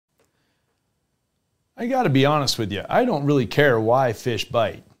I got to be honest with you. I don't really care why fish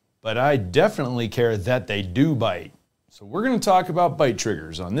bite, but I definitely care that they do bite. So we're going to talk about bite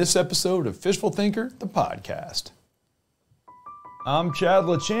triggers on this episode of Fishful Thinker, the podcast. I'm Chad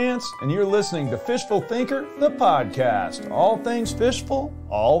LaChance, and you're listening to Fishful Thinker, the podcast. All things fishful,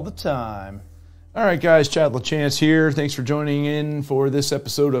 all the time. All right, guys, Chad LaChance here. Thanks for joining in for this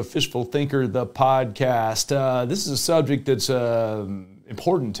episode of Fishful Thinker, the podcast. This is a subject that's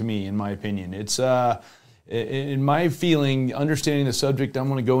important to me, in my opinion. It's, in my feeling, understanding the subject I'm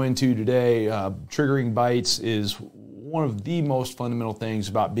going to go into today, triggering bites is one of the most fundamental things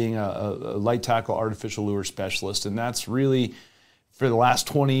about being a light tackle artificial lure specialist, and that's really, for the last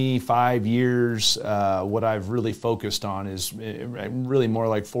 25 years, what I've really focused on is really more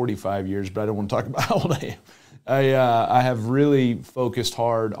like 45 years, but I don't want to talk about how old I am. I have really focused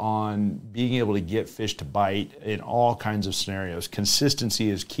hard on being able to get fish to bite in all kinds of scenarios. Consistency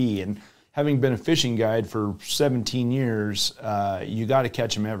is key, and having been a fishing guide for 17 years, you got to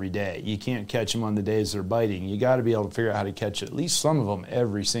catch them every day. You can't catch them on the days they're biting. You got to be able to figure out how to catch at least some of them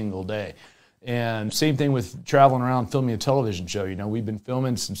every single day. And same thing with traveling around filming a television show. You know, we've been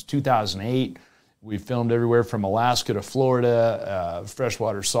filming since 2008. We've filmed everywhere from Alaska to Florida,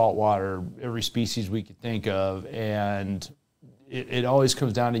 freshwater, saltwater, every species we could think of. And it always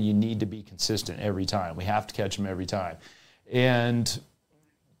comes down to you need to be consistent every time. We have to catch them every time. And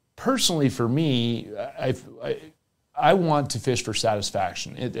personally, for me, I want to fish for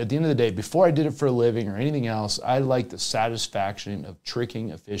satisfaction. At the end of the day, before I did it for a living or anything else, I like the satisfaction of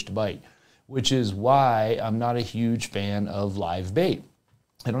tricking a fish to bite, which is why I'm not a huge fan of live bait.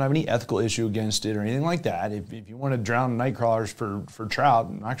 I don't have any ethical issue against it or anything like that. If you want to drown night crawlers for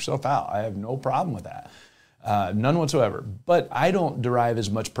trout, knock yourself out. I have no problem with that. None whatsoever. But I don't derive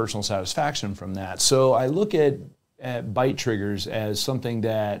as much personal satisfaction from that. So I look at bite triggers as something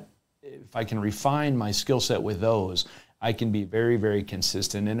that, if I can refine my skill set with those, I can be very, very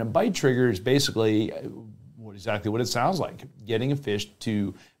consistent. And a bite trigger is basically exactly what it sounds like, getting a fish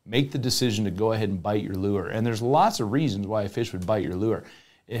to make the decision to go ahead and bite your lure. And there's lots of reasons why a fish would bite your lure.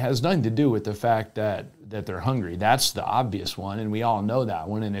 It has nothing to do with the fact that they're hungry. That's the obvious one, and we all know that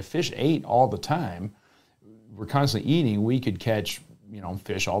one. And if fish ate all the time, we're constantly eating, we could catch,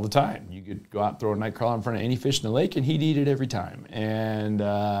 fish all the time. You could go out and throw a night crawler in front of any fish in the lake and he'd eat it every time. And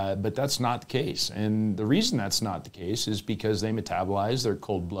but that's not the case. And the reason that's not the case is because they metabolize, they're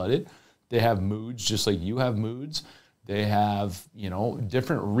cold-blooded, they have moods just like you have moods. They have,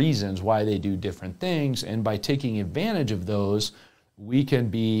 different reasons why they do different things. And by taking advantage of those, we can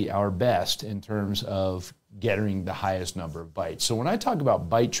be our best in terms of getting the highest number of bites. So when I talk about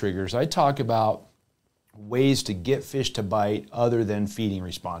bite triggers, I talk about ways to get fish to bite other than feeding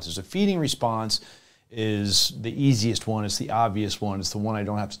responses. A feeding response is the easiest one. It's the obvious one. It's the one I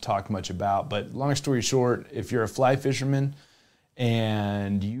don't have to talk much about. But long story short, if you're a fly fisherman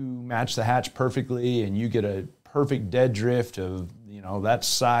and you match the hatch perfectly and you get a perfect dead drift of, that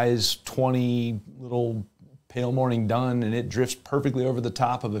size 20 little pale morning dun, and it drifts perfectly over the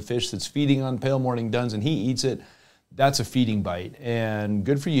top of a fish that's feeding on pale morning duns and he eats it, that's a feeding bite. And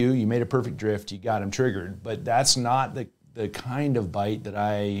good for you. You made a perfect drift. You got him triggered. But that's not the kind of bite that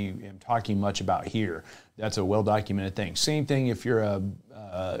I am talking much about here. That's a well-documented thing. Same thing if you're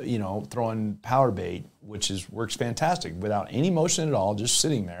throwing power bait, which works fantastic without any motion at all, just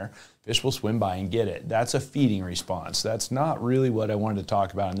sitting there. Fish will swim by and get it. That's a feeding response. That's not really what I wanted to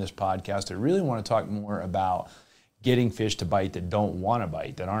talk about in this podcast. I really want to talk more about getting fish to bite that don't want to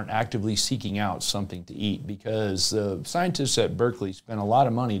bite, that aren't actively seeking out something to eat, because the scientists at Berkeley spent a lot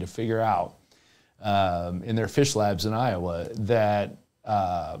of money to figure out in their fish labs in Iowa that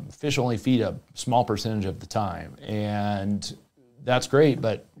fish only feed a small percentage of the time. And that's great,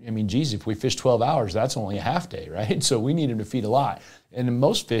 but if we fish 12 hours, that's only a half day, right? So we need them to feed a lot. And in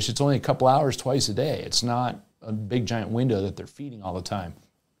most fish, it's only a couple hours twice a day. It's not a big giant window that they're feeding all the time.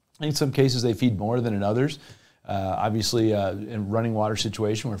 In some cases, they feed more than in others. Obviously, in a running water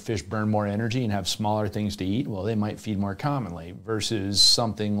situation where fish burn more energy and have smaller things to eat, well, they might feed more commonly versus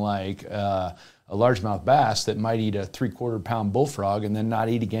something like a largemouth bass that might eat a 3/4 pound bullfrog and then not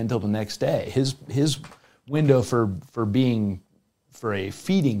eat again until the next day. His window for a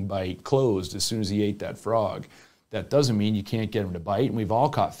feeding bite closed as soon as he ate that frog. That doesn't mean you can't get them to bite, and we've all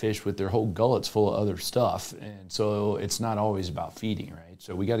caught fish with their whole gullets full of other stuff, and so it's not always about feeding, right?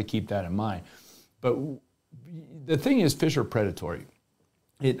 So we got to keep that in mind. But the thing is, fish are predatory.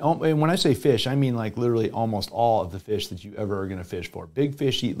 And when I say fish, I mean like literally almost all of the fish that you ever are going to fish for. Big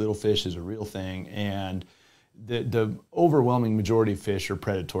fish eat little fish is a real thing, and the overwhelming majority of fish are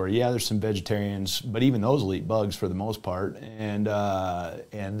predatory. Yeah, there's some vegetarians, but even those will eat bugs for the most part, and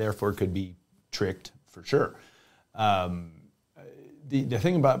therefore could be tricked for sure. The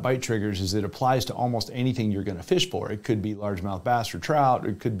thing about bite triggers is it applies to almost anything you're going to fish for. It could be largemouth bass or trout, or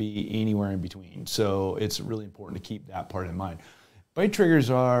it could be anywhere in between. So it's really important to keep that part in mind. Bite triggers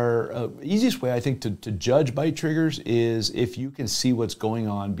are, easiest way I think to judge bite triggers is if you can see what's going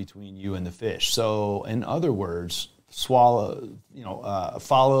on between you and the fish. So in other words, follows,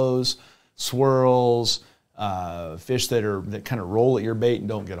 swirls, fish that kind of roll at your bait and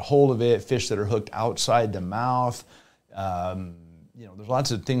don't get a hold of it, fish that are hooked outside the mouth. There's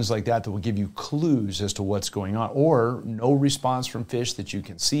lots of things like that will give you clues as to what's going on. Or no response from fish that you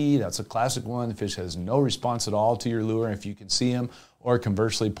can see. That's a classic one. The fish has no response at all to your lure if you can see him, or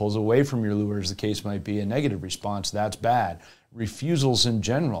conversely pulls away from your lure, as the case might be, a negative response. That's bad. Refusals in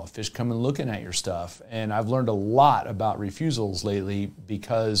general, fish coming looking at your stuff. And I've learned a lot about refusals lately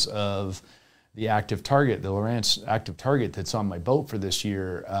because of the active target, the Lowrance active target that's on my boat for this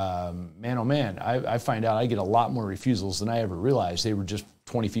year. Man, oh man, I find out I get a lot more refusals than I ever realized. They were just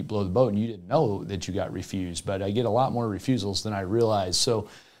 20 feet below the boat and you didn't know that you got refused, but I get a lot more refusals than I realized. So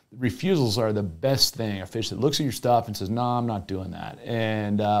refusals are the best thing. A fish that looks at your stuff and says, no, I'm not doing that.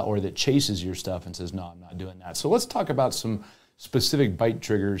 And, or that chases your stuff and says, no, I'm not doing that. So let's talk about some specific bite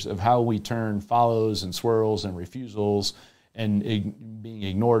triggers of how we turn follows and swirls and refusals and being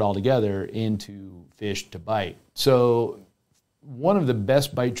ignored altogether into fish to bite. So one of the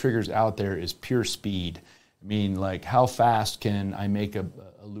best bite triggers out there is pure speed. I mean, like, how fast can I make a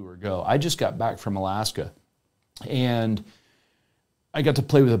lure go? I just got back from Alaska, and I got to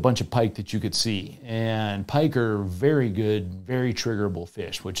play with a bunch of pike that you could see. And pike are very good, very triggerable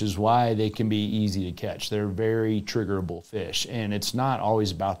fish, which is why they can be easy to catch. They're very triggerable fish. And it's not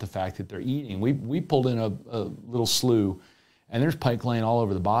always about the fact that they're eating. We pulled in a little slough, and there's pike laying all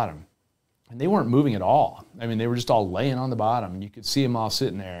over the bottom. And they weren't moving at all. I mean, they were just all laying on the bottom, and you could see them all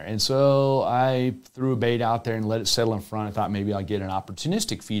sitting there. And so I threw a bait out there and let it settle in front. I thought maybe I'll get an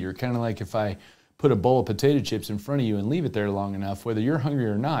opportunistic feeder, kind of like if I put a bowl of potato chips in front of you and leave it there long enough, whether you're hungry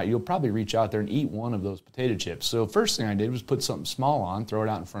or not, you'll probably reach out there and eat one of those potato chips. So first thing I did was put something small on, throw it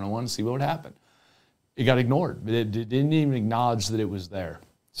out in front of one, and see what would happen. It got ignored. It didn't even acknowledge that it was there.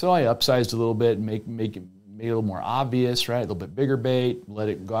 So I upsized a little bit and make it a little more obvious, right? A little bit bigger bait, let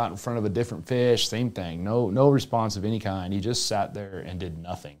it go out in front of a different fish, same thing. No response of any kind. He just sat there and did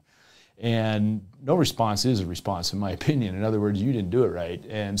nothing. And no response is a response, in my opinion. In other words, you didn't do it right.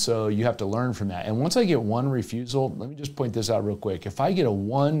 And so you have to learn from that. And once I get one refusal, let me just point this out real quick. If I get a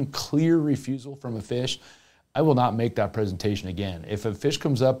one clear refusal from a fish, I will not make that presentation again. If a fish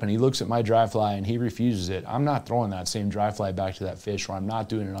comes up and he looks at my dry fly and he refuses it, I'm not throwing that same dry fly back to that fish, or I'm not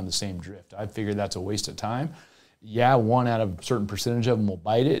doing it on the same drift. I figure that's a waste of time. Yeah, one out of a certain percentage of them will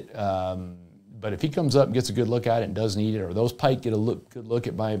bite it. But if he comes up and gets a good look at it and doesn't eat it, or those pike get a good look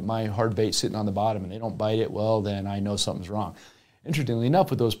at my hard bait sitting on the bottom and they don't bite it, well, then I know something's wrong. Interestingly enough,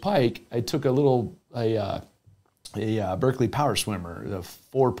 with those pike, I took a Berkley Power Swimmer, the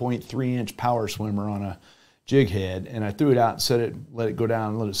 4.3-inch Power Swimmer on a jig head, and I threw it out and let it go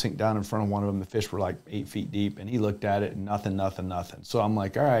down, let it sink down in front of one of them. The fish were like 8 feet deep, and he looked at it and nothing. So I'm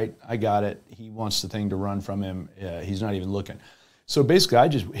like, all right, I got it. He wants the thing to run from him. He's not even looking. So basically, I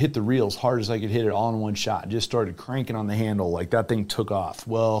just hit the reel as hard as I could hit it all in one shot. Just started cranking on the handle like that thing took off.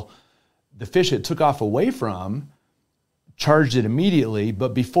 Well, the fish it took off away from charged it immediately,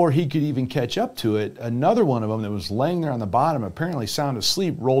 but before he could even catch up to it, another one of them that was laying there on the bottom, apparently sound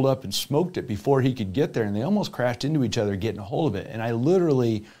asleep, rolled up and smoked it before he could get there, and they almost crashed into each other getting a hold of it. And I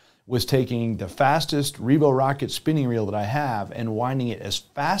literally was taking the fastest Revo Rocket spinning reel that I have and winding it as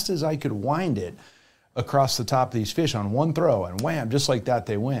fast as I could wind it across the top of these fish on one throw, and wham, just like that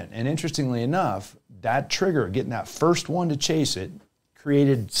they went. And interestingly enough, that trigger, getting that first one to chase it,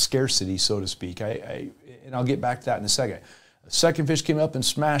 created scarcity, so to speak. And I'll get back to that in a second. The second fish came up and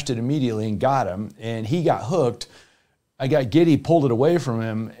smashed it immediately and got him, and he got hooked. I got giddy, pulled it away from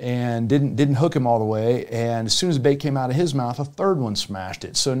him, and didn't hook him all the way. And as soon as the bait came out of his mouth, a third one smashed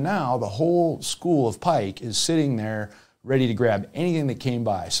it. So now the whole school of pike is sitting there ready to grab anything that came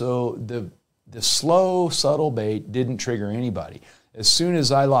by. So the slow, subtle bait didn't trigger anybody. As soon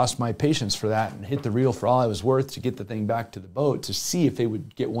as I lost my patience for that and hit the reel for all I was worth to get the thing back to the boat to see if they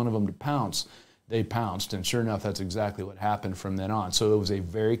would get one of them to pounce, they pounced. And sure enough, that's exactly what happened from then on. So it was a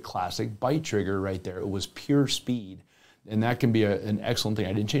very classic bite trigger right there. It was pure speed. And that can be an excellent thing.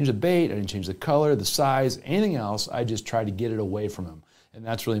 I didn't change the bait. I didn't change the color, the size, anything else. I just tried to get it away from him. And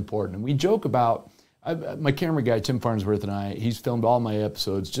that's really important. And we joke about, my camera guy, Tim Farnsworth, and I, he's filmed all my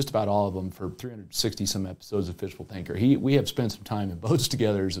episodes, just about all of them, for 360-some episodes of Fishful Thinker. We have spent some time in boats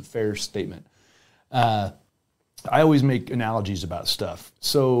together, is a fair statement. I always make analogies about stuff.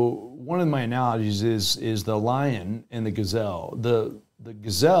 So one of my analogies is the lion and the gazelle. The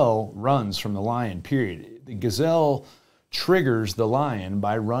gazelle runs from the lion, period. The gazelle triggers the lion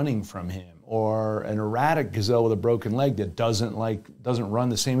by running from him, or an erratic gazelle with a broken leg that doesn't run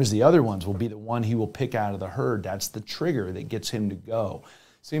the same as the other ones will be the one he will pick out of the herd. That's the trigger that gets him to go.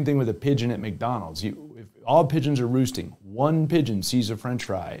 Same thing with a pigeon at McDonald's. If all pigeons are roosting, one pigeon sees a French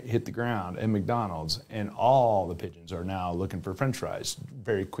fry hit the ground at McDonald's, and all the pigeons are now looking for French fries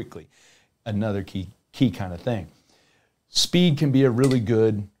very quickly. Another key kind of thing. Speed can be a really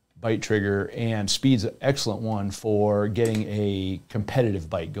good bite trigger, and speed's an excellent one for getting a competitive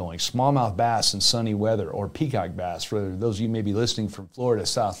bite going. Smallmouth bass in sunny weather, or peacock bass, for those of you maybe listening from Florida,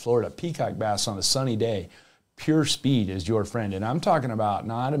 South Florida, peacock bass on a sunny day. Pure speed is your friend. And I'm talking about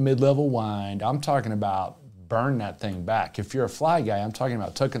not a mid-level wind. I'm talking about burn that thing back. If you're a fly guy, I'm talking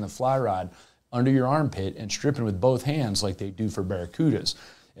about tucking the fly rod under your armpit and stripping with both hands like they do for barracudas.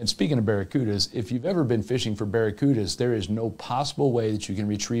 And speaking of barracudas, if you've ever been fishing for barracudas, there is no possible way that you can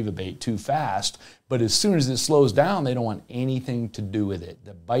retrieve a bait too fast. But as soon as it slows down, they don't want anything to do with it.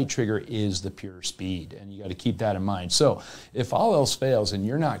 The bite trigger is the pure speed, and you got to keep that in mind. So if all else fails and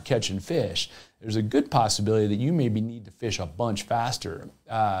you're not catching fish, there's a good possibility that you maybe need to fish a bunch faster.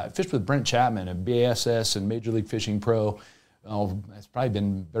 I fished with Brent Chapman, a BASS and Major League Fishing pro. It's probably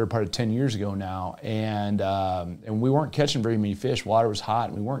been the better part of 10 years ago now, and we weren't catching very many fish. Water was hot,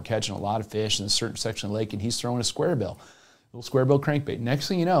 and we weren't catching a lot of fish in a certain section of the lake, and he's throwing a square bill, little square bill crankbait. Next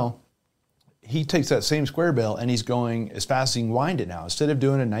thing you know, he takes that same square bill and he's going as fast as he can wind it now. Instead of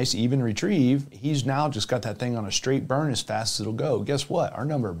doing a nice even retrieve, he's now just got that thing on a straight burn as fast as it'll go. Guess what? Our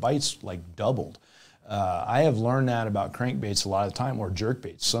number of bites like doubled. I have learned that about crankbaits a lot of the time, or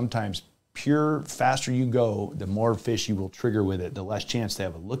jerkbaits. Sometimes pure, faster you go, the more fish you will trigger with it, the less chance to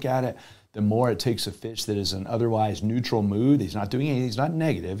have a look at it, the more it takes a fish that is in otherwise neutral mood. He's not doing anything, he's not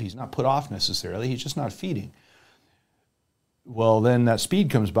negative, he's not put off necessarily, he's just not feeding. Well, then that speed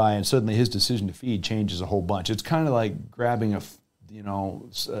comes by and suddenly his decision to feed changes a whole bunch. It's kind of like grabbing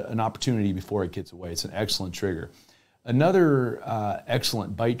an opportunity before it gets away. It's an excellent trigger. Another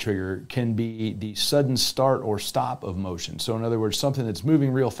excellent bite trigger can be the sudden start or stop of motion. So in other words, something that's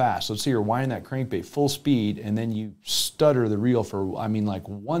moving real fast. Let's say you're winding that crankbait full speed and then you stutter the reel for, like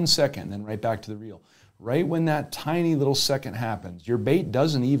 1 second, then right back to the reel. Right when that tiny little second happens, your bait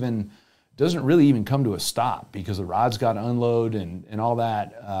doesn't really even come to a stop because the rod's got to unload and all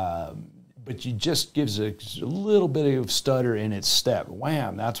that. But you just gives a little bit of stutter in its step.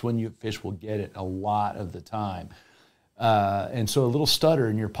 Wham! That's when your fish will get it a lot of the time. And so a little stutter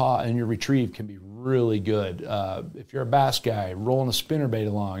in your paw and your retrieve can be really good. If you're a bass guy, rolling a spinnerbait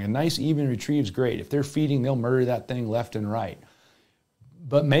along, a nice even retrieve is great. If they're feeding, they'll murder that thing left and right.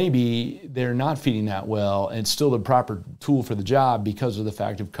 But maybe they're not feeding that well and it's still the proper tool for the job because of the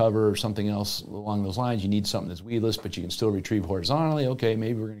fact of cover or something else along those lines. You need something that's weedless, but you can still retrieve horizontally. Okay,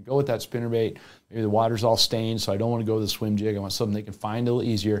 maybe we're going to go with that spinnerbait. Maybe the water's all stained, so I don't want to go with the swim jig. I want something they can find a little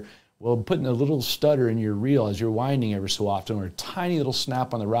easier. Well, putting a little stutter in your reel as you're winding every so often, or a tiny little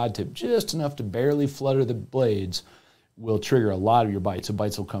snap on the rod tip, just enough to barely flutter the blades, will trigger a lot of your bites. The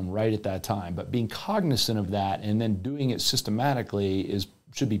bites will come right at that time. But being cognizant of that and then doing it systematically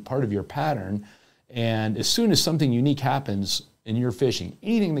should be part of your pattern. And as soon as something unique happens in your fishing,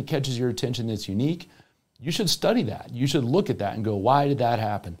 anything that catches your attention that's unique, you should study that. You should look at that and go, why did that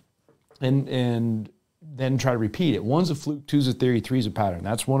happen? And then try to repeat it. One's a fluke, two's a theory, three's a pattern.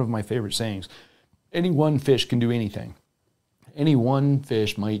 That's one of my favorite sayings. Any one fish can do anything. Any one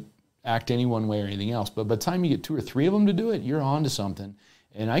fish might act any one way or anything else, but by the time you get 2 or 3 of them to do it, you're on to something.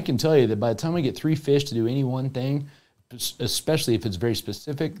 And I can tell you that by the time I get 3 fish to do any one thing, especially if it's very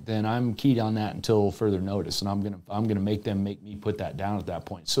specific, then I'm keyed on that until further notice, and I'm gonna make me put that down at that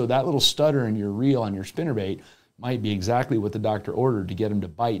point. So that little stutter in your reel on your spinnerbait might be exactly what the doctor ordered to get them to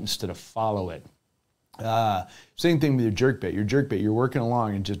bite instead of follow it. Same thing with your jerkbait. Your jerkbait, you're working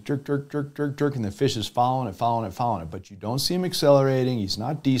along and just jerk, jerk, jerk, jerk, jerk, and the fish is following it, but you don't see him accelerating. He's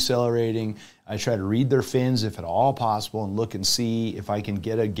not decelerating. I try to read their fins if at all possible and look and see if I can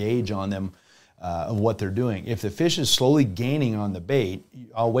get a gauge on them of what they're doing. If the fish is slowly gaining on the bait,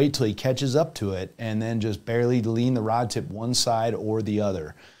 I'll wait till he catches up to it and then just barely lean the rod tip one side or the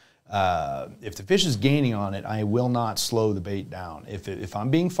other. If the fish is gaining on it, I will not slow the bait down. If I'm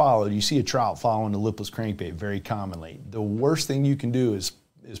being followed, you see a trout following a lipless crankbait very commonly. The worst thing you can do is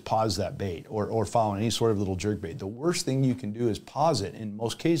pause that bait or follow any sort of little jerkbait. The worst thing you can do is pause it. In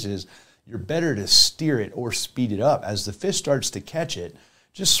most cases, you're better to steer it or speed it up. As the fish starts to catch it,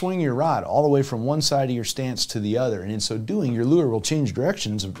 just swing your rod all the way from one side of your stance to the other. And in so doing, your lure will change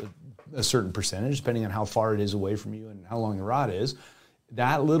directions a certain percentage, depending on how far it is away from you and how long the rod is,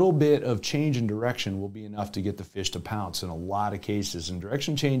 that little bit of change in direction will be enough to get the fish to pounce in a lot of cases. And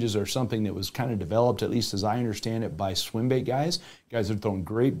direction changes are something that was kind of developed, at least as I understand it, by swim bait guys. Guys are throwing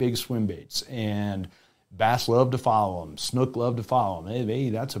great big swim baits, and bass love to follow them. Snook love to follow them. Hey,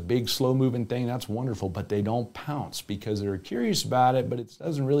 that's a big, slow-moving thing. That's wonderful, but they don't pounce because they're curious about it, but it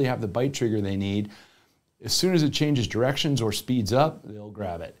doesn't really have the bite trigger they need. As soon as it changes directions or speeds up, they'll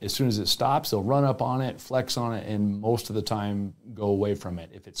grab it. As soon as it stops, they'll run up on it, flex on it, and most of the time go away from it.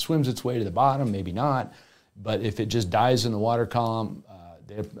 If it swims its way to the bottom, maybe not. But if it just dies in the water column,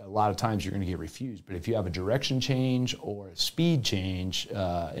 a lot of times you're going to get refused. But if you have a direction change or a speed change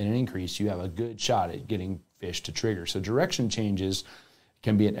and an increase, you have a good shot at getting fish to trigger. So direction changes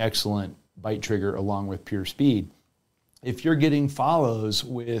can be an excellent bite trigger along with pure speed. If you're getting follows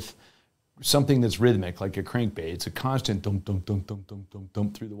with something that's rhythmic, like a crankbait, it's a constant thump, thump, thump, thump, thump, thump,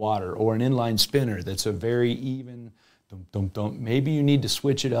 thump through the water, or an inline spinner that's a very even thump, thump, thump. Maybe you need to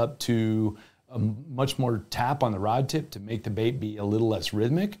switch it up to a much more tap on the rod tip to make the bait be a little less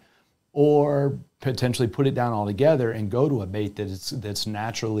rhythmic, or potentially put it down altogether and go to a bait that's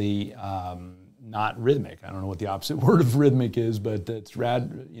naturally not rhythmic. I don't know what the opposite word of rhythmic is, but that's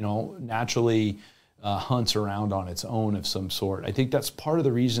naturally hunts around on its own of some sort. I think that's part of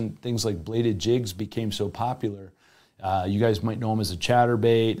the reason things like bladed jigs became so popular. You guys might know them as a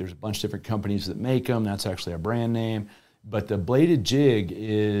chatterbait. There's a bunch of different companies that make them. That's actually a brand name. But the bladed jig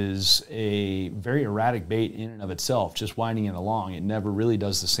is a very erratic bait in and of itself, just winding it along. It never really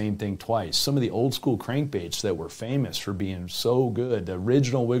does the same thing twice. Some of the old school crankbaits that were famous for being so good, the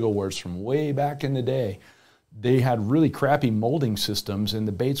original Wiggleworths from way back in the day, they had really crappy molding systems, and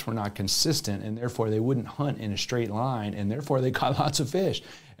the baits were not consistent, and therefore they wouldn't hunt in a straight line, and therefore they caught lots of fish.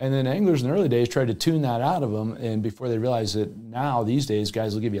 And then anglers in the early days tried to tune that out of them, and before they realized that now, these days,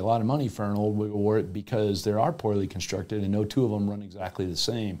 guys will give you a lot of money for an old Wiggleworth because they are poorly constructed, and no two of them run exactly the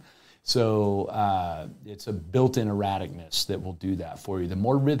same. So it's a built-in erraticness that will do that for you. The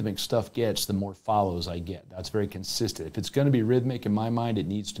more rhythmic stuff gets, the more follows I get. That's very consistent. If it's going to be rhythmic, in my mind, it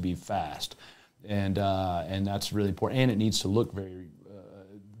needs to be fast. And that's really important. And it needs to look very,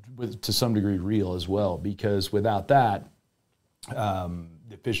 to some degree, real as well, because without that,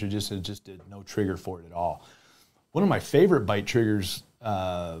 the fish just did no trigger for it at all. One of my favorite bite triggers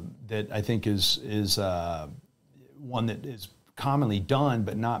that I think is one that is commonly done,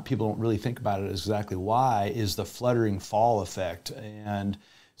 but people don't really think about it exactly why, is the fluttering fall effect. And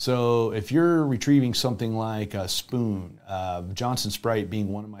so if you're retrieving something like a spoon, Johnson Sprite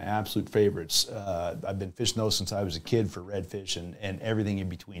being one of my absolute favorites. I've been fishing those since I was a kid for redfish and everything in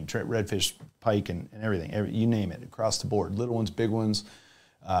between, redfish, pike, and everything, you name it, across the board. Little ones, big ones,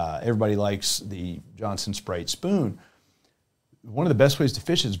 everybody likes the Johnson Sprite spoon. One of the best ways to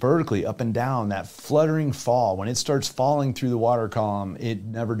fish is vertically, up and down, that fluttering fall. When it starts falling through the water column, it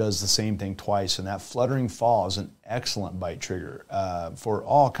never does the same thing twice, and that fluttering fall is an excellent bite trigger for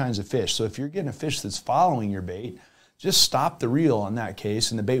all kinds of fish. So if you're getting a fish that's following your bait, just stop the reel in that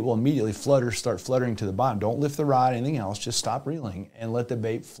case, and the bait will immediately start fluttering to the bottom. Don't lift the rod, anything else, just stop reeling and let the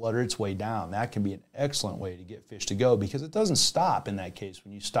bait flutter its way down. That can be an excellent way to get fish to go, because it doesn't stop in that case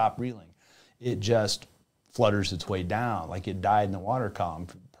when you stop reeling. It just flutters its way down like it died in the water column.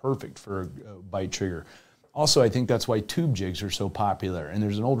 Perfect for a bite trigger. Also, I think that's why tube jigs are so popular. And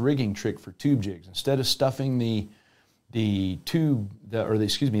there's an old rigging trick for tube jigs. Instead of stuffing the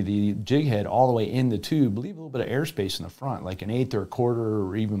jig head all the way in the tube, leave a little bit of airspace in the front, like an eighth or a quarter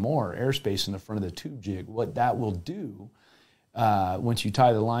or even more airspace in the front of the tube jig. What that will do, once you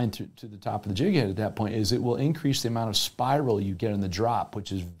tie the line to the top of the jig head at that point, is it will increase the amount of spiral you get on the drop,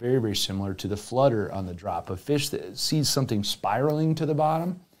 which is very, very similar to the flutter on the drop. A fish that sees something spiraling to the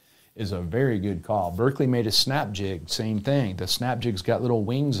bottom is a very good call. Berkley made a snap jig, same thing. The snap jig's got little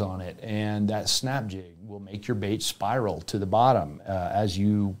wings on it, and that snap jig will make your bait spiral to the bottom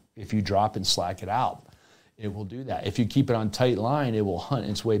if you drop and slack it out. It will do that. If you keep it on tight line, it will hunt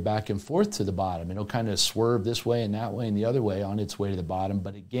its way back and forth to the bottom. It'll kind of swerve this way and that way and the other way on its way to the bottom.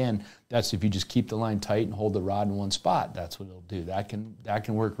 But again, that's if you just keep the line tight and hold the rod in one spot. That's what it'll do. That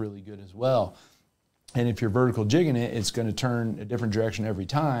can work really good as well. And if you're vertical jigging it, it's going to turn a different direction every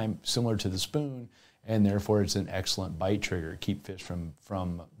time, similar to the spoon, and therefore it's an excellent bite trigger. Keep fish from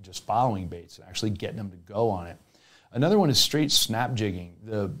just following baits and actually getting them to go on it. Another one is straight snap jigging.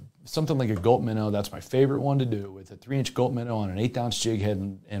 Something like a gulp minnow, that's my favorite one to do, with a 3-inch gulp minnow on an 1/8-ounce jig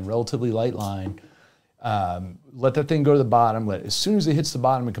head and relatively light line. Let that thing go to the bottom. As soon as it hits the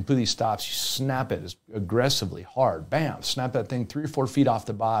bottom and completely stops, you snap it aggressively hard. Bam! Snap that thing 3 or 4 feet off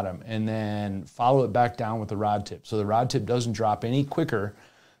the bottom, and then follow it back down with the rod tip. So the rod tip doesn't drop any quicker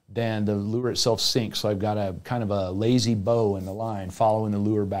then the lure itself sinks. So I've got a kind of a lazy bow in the line following the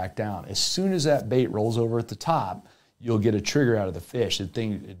lure back down. As soon as that bait rolls over at the top, you'll get a trigger out of the fish.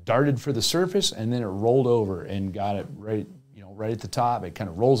 It darted for the surface, and then it rolled over and got it right at the top. It kind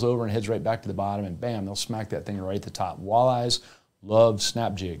of rolls over and heads right back to the bottom, and bam, they'll smack that thing right at the top. Walleyes love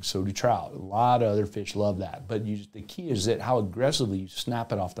snap jigs, so do trout. A lot of other fish love that. But the key is that how aggressively you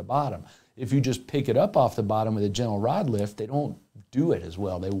snap it off the bottom. If you just pick it up off the bottom with a gentle rod lift, they don't do it as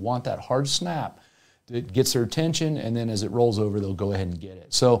well. They want that hard snap that gets their attention, and then as it rolls over, they'll go ahead and get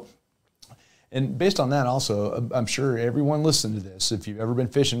it. So, and based on that also, I'm sure everyone listening to this, if you've ever been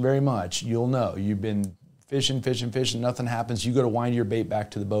fishing very much, you'll know you've been fishing, nothing happens. You go to wind your bait back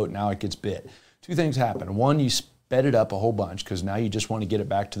to the boat, now it gets bit. Two things happen. One, you sped it up a whole bunch because now you just want to get it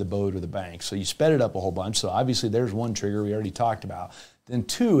back to the boat or the bank. So you sped it up a whole bunch. So obviously there's one trigger we already talked about. Then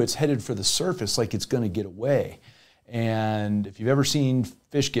two, it's headed for the surface like it's going to get away. And if you've ever seen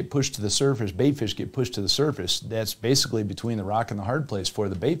fish get pushed to the surface, bait fish get pushed to the surface, that's basically between the rock and the hard place for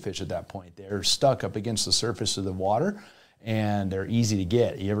the bait fish at that point. They're stuck up against the surface of the water, and they're easy to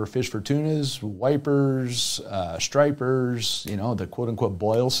get. You ever fish for tunas, wipers, stripers, the quote-unquote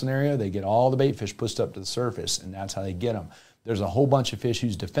boil scenario? They get all the bait fish pushed up to the surface, and that's how they get them. There's a whole bunch of fish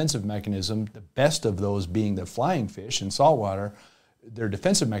whose defensive mechanism, the best of those being the flying fish in saltwater, their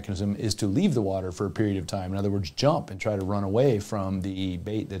defensive mechanism is to leave the water for a period of time. In other words, jump and try to run away from the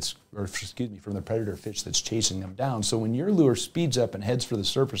bait from the predator fish that's chasing them down. So when your lure speeds up and heads for the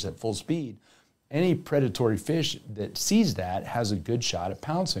surface at full speed, any predatory fish that sees that has a good shot at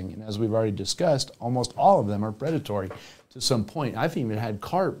pouncing. And as we've already discussed, almost all of them are predatory to some point. I've even had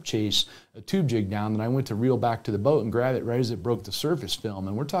carp chase a tube jig down, and I went to reel back to the boat and grab it right as it broke the surface film.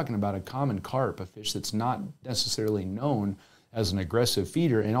 And we're talking about a common carp, a fish that's not necessarily known as an aggressive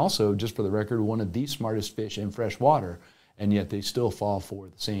feeder, and also, just for the record, one of the smartest fish in fresh water, and yet they still fall for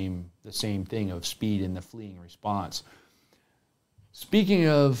the same thing of speed in the fleeing response. Speaking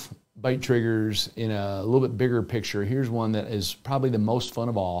of bite triggers in a little bit bigger picture, here's one that is probably the most fun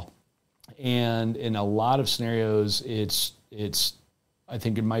of all. And in a lot of scenarios, it's I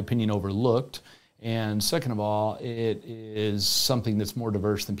think, in my opinion, overlooked. And second of all, it is something that's more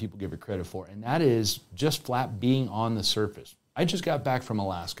diverse than people give it credit for. And that is just flat being on the surface. I just got back from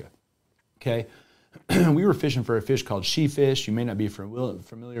Alaska, okay? We were fishing for a fish called sheefish. You may not be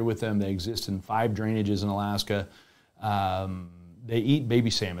familiar with them. They exist in 5 drainages in Alaska. They eat baby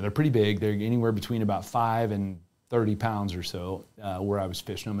salmon. They're pretty big. They're anywhere between about 5 and 30 pounds or so where I was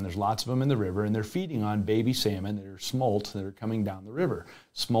fishing them, and there's lots of them in the river, and they're feeding on baby salmon that are smolt that are coming down the river.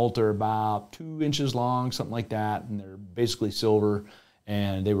 Smolt are about 2 inches long, something like that, and they're basically silver,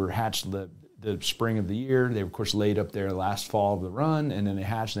 and they were hatched the spring of the year. They were, of course, laid up there last fall of the run, and then they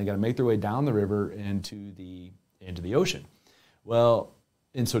hatched, and they got to make their way down the river into the ocean. Well,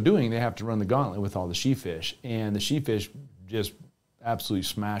 in so doing, they have to run the gauntlet with all the sheefish, and the sheefish just absolutely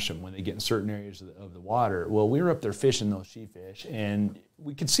smash them when they get in certain areas of the water. Well, we were up there fishing those sheefish, and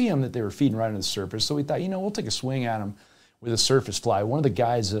we could see them that they were feeding right on the surface, so we thought, we'll take a swing at them with a surface fly. One of the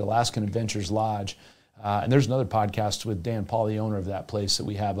guys at Alaskan Adventures Lodge, and there's another podcast with Dan Paul, the owner of that place, that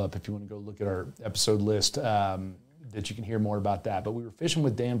we have up if you want to go look at our episode list, that you can hear more about that. But we were fishing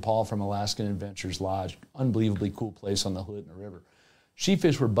with Dan Paul from Alaskan Adventures Lodge, unbelievably cool place on the Halitna River.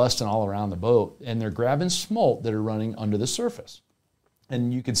 Sheefish were busting all around the boat, and they're grabbing smolt that are running under the surface.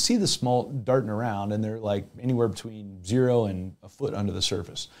 And you can see the smolt darting around, and they're like anywhere between 0 and a foot under the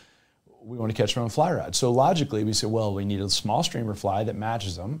surface. We want to catch them on a fly rod. So logically, we said, well, we need a small streamer fly that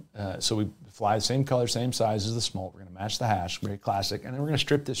matches them. So we fly the same color, same size as the smolt. We're going to match the hash, very classic. And then we're going to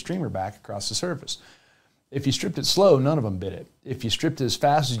strip this streamer back across the surface. If you stripped it slow, none of them bit it. If you stripped it as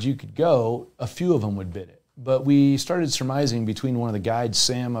fast as you could go, a few of them would bit it. But we started surmising between one of the guides,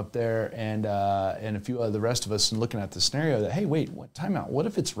 Sam, up there, and a few of the rest of us, and looking at the scenario that, hey, wait, time out. What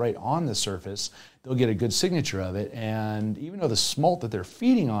if it's right on the surface? They'll get a good signature of it. And even though the smolt that they're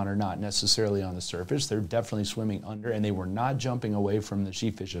feeding on are not necessarily on the surface, they're definitely swimming under, and they were not jumping away from the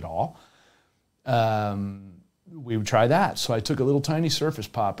sheefish at all. We would try that. So I took a little tiny surface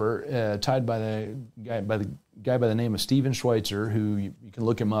popper tied by the guy by the name of Steven Schweitzer, who you can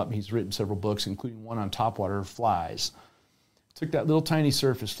look him up. He's written several books, including one on topwater flies. Took that little tiny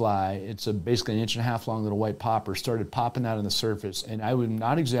surface fly. It's basically 1.5 inch long little white popper. Started popping that on the surface, and I am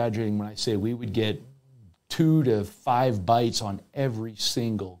not exaggerating when I say we would get 2 to 5 bites on every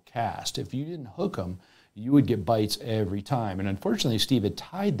single cast. If you didn't hook them, you would get bites every time. And unfortunately, Steve had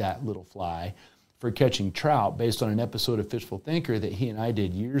tied that little fly for catching trout based on an episode of Fishful Thinker that he and I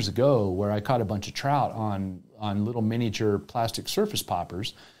did years ago, where I caught a bunch of trout on little miniature plastic surface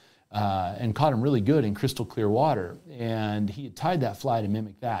poppers. and caught him really good in crystal clear water. And he had tied that fly to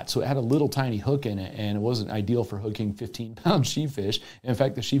mimic that. So it had a little tiny hook in it, and it wasn't ideal for hooking 15-pound sheefish. In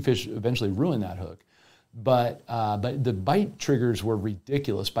fact, the sheefish eventually ruined that hook. But the bite triggers were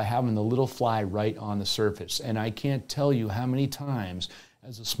ridiculous by having the little fly right on the surface. And I can't tell you how many times,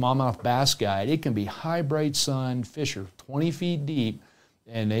 as a smallmouth bass guide, it can be high, bright sun, fish are 20 feet deep,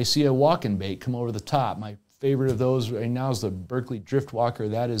 and they see a walking bait come over the top. My favorite of those right now is the Berkeley Drift Walker.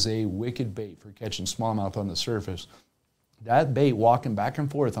 That is a wicked bait for catching smallmouth on the surface. That bait walking back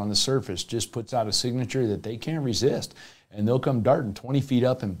and forth on the surface just puts out a signature that they can't resist, and they'll come darting 20 feet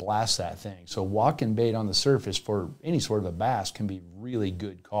up and blast that thing. So walking bait on the surface for any sort of a bass can be really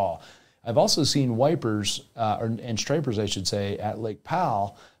good call. I've also seen wipers, and stripers, I should say, at Lake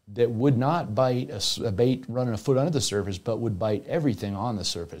Powell that would not bite a bait running a foot under the surface, but would bite everything on the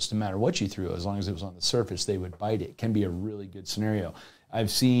surface. No matter what you threw, as long as it was on the surface, they would bite it. It can be a really good scenario. I've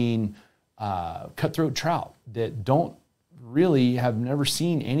seen cutthroat trout that don't really have never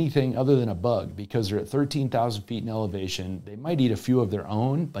seen anything other than a bug because they're at 13,000 feet in elevation. They might eat a few of their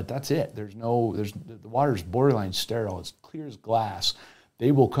own, but that's it. The water's borderline sterile. It's clear as glass.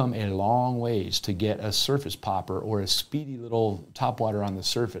 They will come a long ways to get a surface popper or a speedy little topwater on the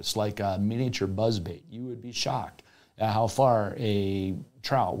surface, like a miniature buzzbait. You would be shocked at how far a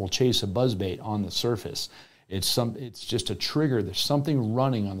trout will chase a buzzbait on the surface. It's just a trigger. There's something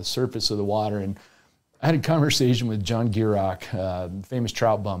running on the surface of the water. And I had a conversation with John Gierach, famous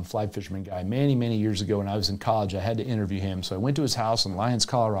trout bum, fly fisherman guy, many, many years ago when I was in college. I had to interview him. So I went to his house in Lyons,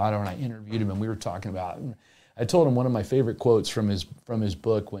 Colorado, and I interviewed him, and we were talking about it. I told him one of my favorite quotes from his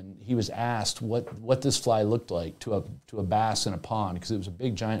book when he was asked what this fly looked like to a bass in a pond, because it was a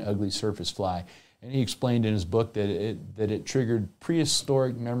big, giant, ugly surface fly. And he explained in his book that it triggered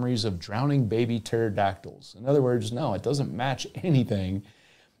prehistoric memories of drowning baby pterodactyls. In other words, no, it doesn't match anything.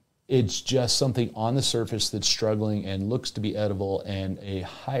 It's just something on the surface that's struggling and looks to be edible, and a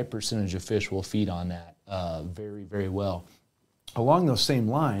high percentage of fish will feed on that very, very well. Along those same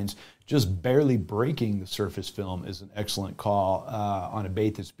lines, just barely breaking the surface film is an excellent call on a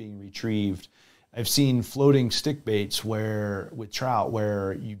bait that's being retrieved. I've seen floating stick baits with trout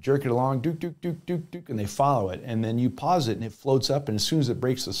where you jerk it along, dook, dook, dook, dook, dook, and they follow it. And then you pause it and it floats up, and as soon as it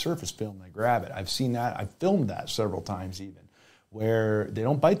breaks the surface film, they grab it. I've seen that. I've filmed that several times even, where they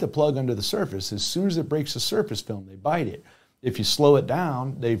don't bite the plug under the surface. As soon as it breaks the surface film, they bite it. If you slow it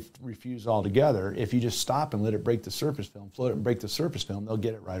down, they refuse altogether. If you just stop and let it break the surface film, float it and break the surface film, they'll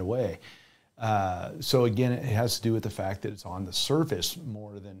get it right away. So again, it has to do with the fact that it's on the surface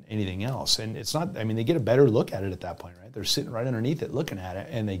more than anything else. And it's not, I mean, they get a better look at it at that point, right? They're sitting right underneath it looking at it,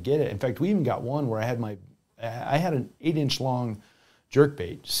 and they get it. In fact, we even got one where I had an 8-inch long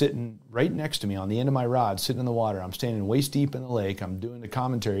jerkbait sitting right next to me on the end of my rod, sitting in the water. I'm standing waist deep in the lake. I'm doing the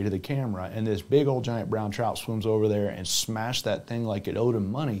commentary to the camera, and this big old giant brown trout swims over there and smashed that thing like it owed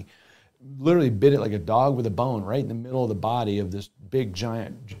him money. Literally bit it like a dog with a bone right in the middle of the body of this big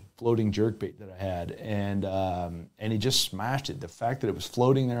giant floating jerkbait that I had, and he just smashed it. The fact that it was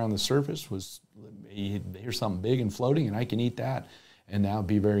floating there on the surface was, here's something big and floating, and I can eat that, and that would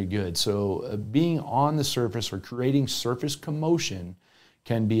be very good. So being on the surface or creating surface commotion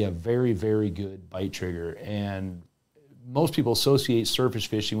can be a very, very good bite trigger. And most people associate surface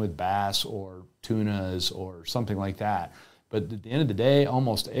fishing with bass or tunas or something like that. But at the end of the day,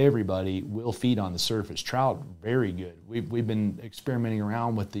 almost everybody will feed on the surface. Trout, very good. We've been experimenting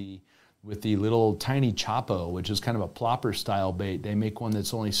around with the little tiny Chapo, which is kind of a plopper style bait. They make one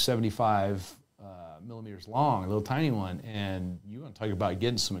that's only 75 millimeters long, a little tiny one, and you want to talk about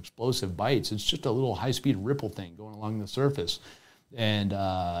getting some explosive bites. It's just a little high-speed ripple thing going along the surface, and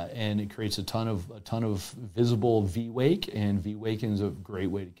it creates a ton of visible V-wake, and V-waking is a great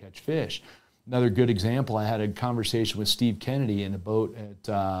way to catch fish. Another good example, I had a conversation with Steve Kennedy in a boat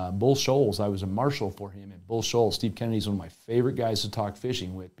at Bull Shoals. I was a marshal for him at Bull Shoals. Steve Kennedy is one of my favorite guys to talk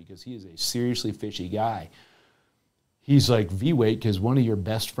fishing with because he is a seriously fishy guy. He's like, V-wake is one of your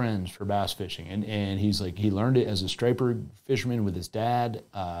best friends for bass fishing. And he's like, he learned it as a striper fisherman with his dad.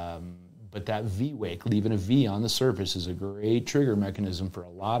 But that V-wake, leaving a V on the surface, is a great trigger mechanism for a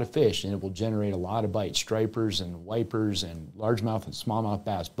lot of fish, and it will generate a lot of bites. Stripers and wipers and largemouth and smallmouth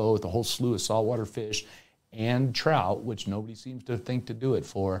bass, both, a whole slew of saltwater fish and trout, which nobody seems to think to do it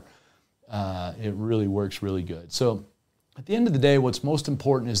for. It really works really good. So at the end of the day, what's most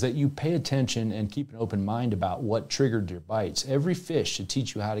important is that you pay attention and keep an open mind about what triggered your bites. Every fish should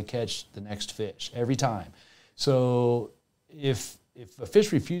teach you how to catch the next fish, every time. So if a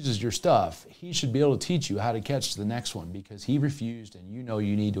fish refuses your stuff, he should be able to teach you how to catch the next one because he refused, and you know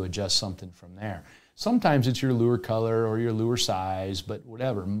you need to adjust something from there. Sometimes it's your lure color or your lure size, but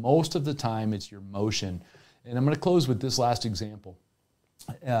whatever. Most of the time it's your motion. And I'm going to close with this last example.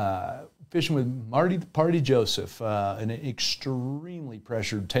 Fishing with Marty the Party Joseph, an extremely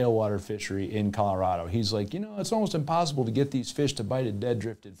pressured tailwater fishery in Colorado. He's like, it's almost impossible to get these fish to bite a dead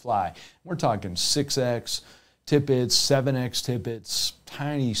drifted fly. We're talking 6X tippets, 7X tippets,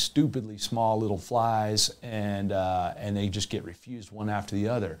 tiny, stupidly small little flies, and they just get refused one after the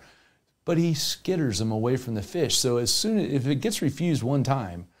other. But he skitters them away from the fish. So if it gets refused one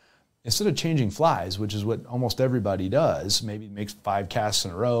time, instead of changing flies, which is what almost everybody does, maybe makes 5 casts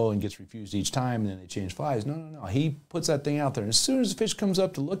in a row and gets refused each time, and then they change flies. No. He puts that thing out there. And as soon as the fish comes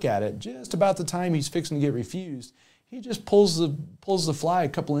up to look at it, just about the time he's fixing to get refused, he just pulls the fly a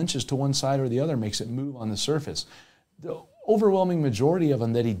couple inches to one side or the other, makes it move on the surface. The overwhelming majority of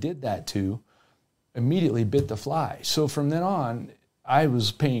them that he did that to immediately bit the fly. So from then on, I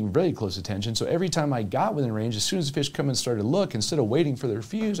was paying very close attention. So every time I got within range, as soon as the fish come and started to look, instead of waiting for the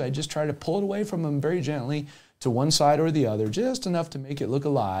refuse, I just try to pull it away from them very gently to one side or the other, just enough to make it look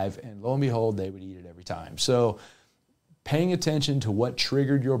alive. And lo and behold, they would eat it every time. So paying attention to what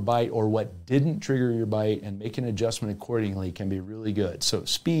triggered your bite or what didn't trigger your bite and making an adjustment accordingly can be really good. So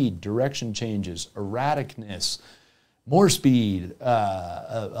speed, direction changes, erraticness, more speed,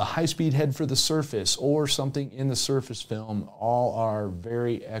 a high-speed head for the surface, or something in the surface film, all are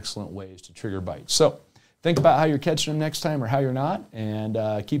very excellent ways to trigger bites. So think about how you're catching them next time or how you're not, and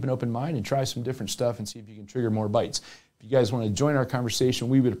keep an open mind and try some different stuff and see if you can trigger more bites. If you guys want to join our conversation,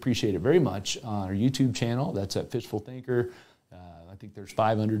 we would appreciate it very much on our YouTube channel. That's at Fishful Thinker. I think there's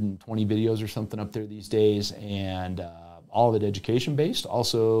 520 videos or something up there these days, and all of it education-based.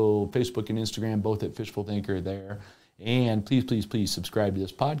 Also, Facebook and Instagram, both at Fishful Thinker there. And please subscribe to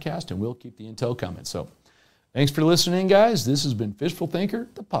this podcast, and we'll keep the intel coming. So thanks for listening, guys. This has been Fishful Thinker,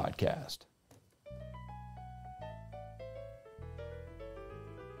 the podcast.